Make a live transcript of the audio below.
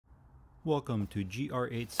Welcome to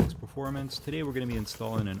GR86 Performance. Today we're going to be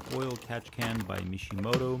installing an oil catch can by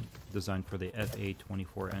Mishimoto, designed for the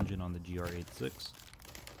FA24 engine on the GR86.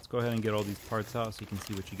 Let's go ahead and get all these parts out so you can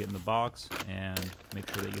see what you get in the box and make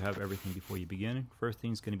sure that you have everything before you begin. First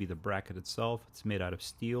thing is going to be the bracket itself. It's made out of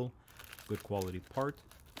steel, good quality part.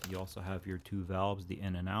 You also have your two valves, the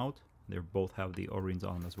in and out. They both have the O-rings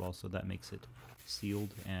on them as well, so that makes it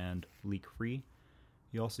sealed and leak free.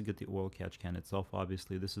 You also get the oil catch can itself.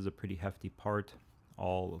 Obviously this is a pretty hefty part,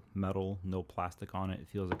 all metal, no plastic on it. It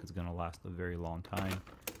feels like it's going to last a very long time.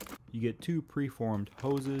 You get two preformed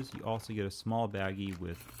hoses. You also get a small baggie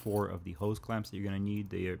with 4 of the hose clamps that you're going to need.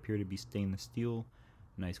 They appear to be stainless steel,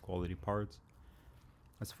 nice quality parts.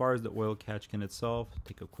 As far as the oil catch can itself,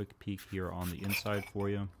 take a quick peek here on the inside for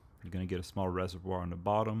you. You're going to get a small reservoir on the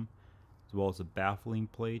bottom, as well as a baffling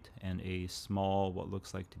plate and a small, what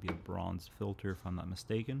looks like to be a bronze filter, if I'm not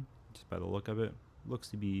mistaken, just by the look of it. Looks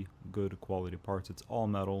to be good quality parts. It's all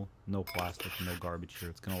metal, no plastic, no garbage here.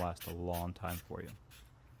 It's going to last a long time for you.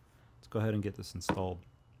 Let's go ahead and get this installed.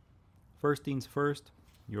 First things first,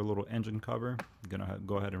 your little engine cover. You're going to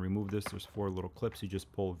go ahead and remove this. There's 4 little clips. You just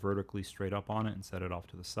pull vertically straight up on it and set it off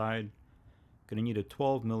to the side. Going to need a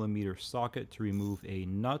 12mm socket to remove a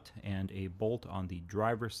nut and a bolt on the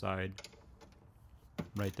driver's side.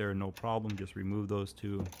 Right there, no problem. Just remove those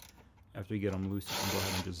two. After you get them loose, you can go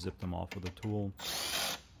ahead and just zip them off with a tool.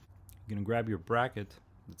 You're going to grab your bracket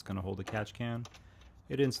that's going to hold the catch can.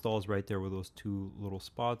 It installs right there with those 2 little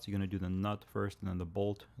spots. You're going to do the nut first and then the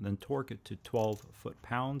bolt, and then torque it to 12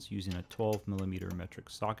 foot-pounds using a 12mm metric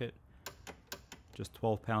socket. Just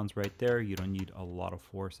 12 pounds right there. You don't need a lot of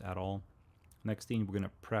force at all. Next thing, we're going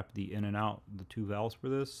to prep the in and out, the 2 valves for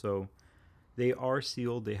this. So they are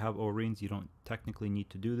sealed, they have O-rings. You don't technically need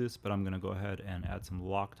to do this, but I'm going to go ahead and add some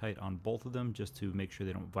Loctite on both of them just to make sure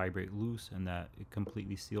they don't vibrate loose and that it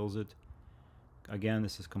completely seals it. Again,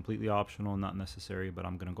 this is completely optional, not necessary, but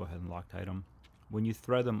I'm going to go ahead and Loctite them. When you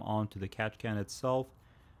thread them onto the catch can itself,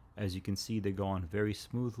 as you can see, they go on very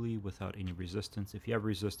smoothly without any resistance. If you have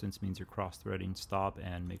resistance, it means you're cross-threading. Stop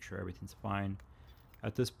and make sure everything's fine.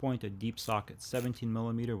 At this point, a deep socket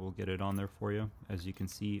 17mm will get it on there for you. As you can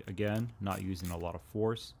see, again, not using a lot of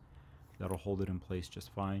force. That'll hold it in place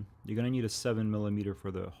just fine. You're going to need a 7mm for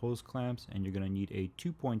the hose clamps, and you're going to need a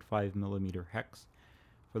 2.5mm hex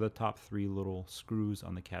for the top 3 little screws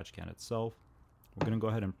on the catch can itself. We're going to go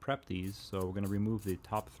ahead and prep these. So we're going to remove the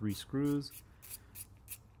top 3 screws,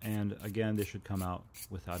 and again, they should come out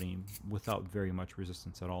without very much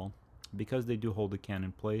resistance at all. Because they do hold the can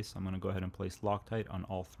in place, I'm going to go ahead and place Loctite on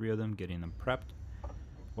all 3 of them, getting them prepped.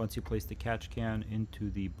 Once you place the catch can into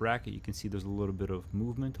the bracket, you can see there's a little bit of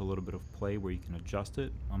movement, a little bit of play where you can adjust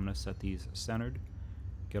it. I'm going to set these centered,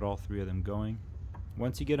 get all 3 of them going.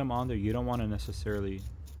 Once you get them on there, you don't want to necessarily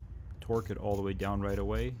torque it all the way down right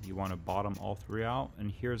away. You want to bottom all 3 out,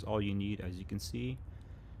 and here's all you need. As you can see,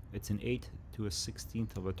 it's an 1/8 to a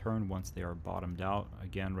 1/16 of a turn once they are bottomed out.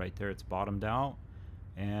 Again, right there, it's bottomed out,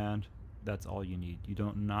 and that's all you need. You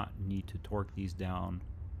don't not need to torque these down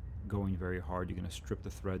going very hard. You're going to strip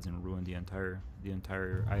the threads and ruin the entire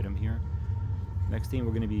item here. Next thing,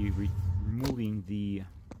 we're going to be removing the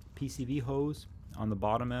PCV hose. On the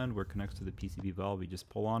bottom end where it connects to the PCV valve, you just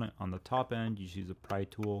pull on it. On the top end, you just use a pry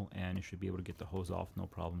tool and you should be able to get the hose off no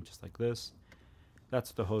problem, just like this.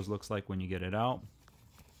 That's what the hose looks like when you get it out.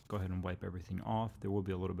 Go ahead and wipe everything off. There will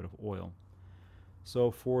be a little bit of oil.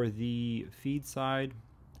 So for the feed side,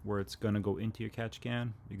 where it's going to go into your catch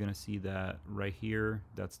can, you're going to see that right here,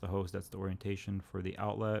 that's the hose, that's the orientation. For the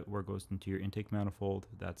outlet where it goes into your intake manifold,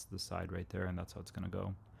 that's the side right there, and that's how it's going to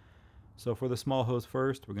go. So for the small hose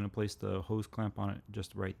first, we're going to place the hose clamp on it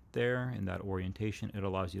just right there in that orientation. It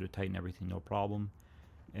allows you to tighten everything no problem.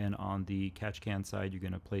 And on the catch can side, you're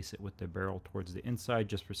going to place it with the barrel towards the inside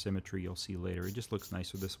just for symmetry. You'll see later, it just looks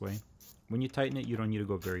nicer this way. When you tighten it, you don't need to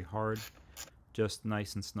go very hard, just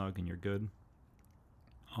nice and snug and you're good.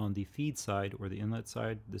 On the feed side or the inlet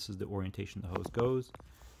side, this is the orientation the hose goes.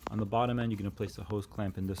 On the bottom end, you're going to place the hose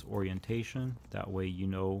clamp in this orientation. That way you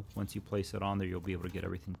know once you place it on there, you'll be able to get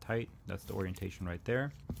everything tight. That's the orientation right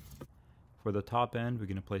there. For the top end, we're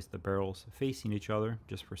going to place the barrels facing each other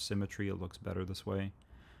just for symmetry. It looks better this way.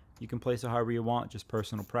 You can place it however you want, just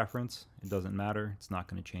personal preference. It doesn't matter. It's not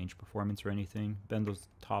going to change performance or anything. Bend those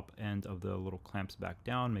top end of the little clamps back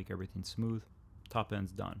down, make everything smooth. Top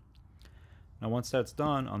end's done. Now once that's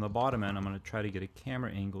done, on the bottom end, I'm going to try to get a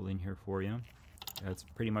camera angle in here for you. That's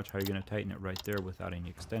pretty much how you're going to tighten it right there without any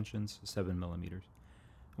extensions, 7mm.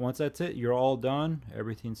 Once that's it, you're all done.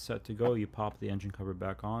 Everything's set to go. You pop the engine cover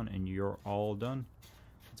back on and you're all done.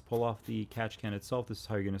 Let's pull off the catch can itself. This is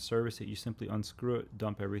how you're going to service it. You simply unscrew it,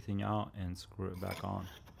 dump everything out, and screw it back on.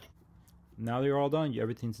 Now that you're all done,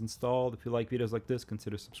 everything's installed. If you like videos like this,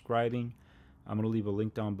 consider subscribing. I'm going to leave a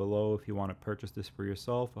link down below if you want to purchase this for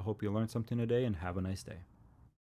yourself. I hope you learned something today, and have a nice day.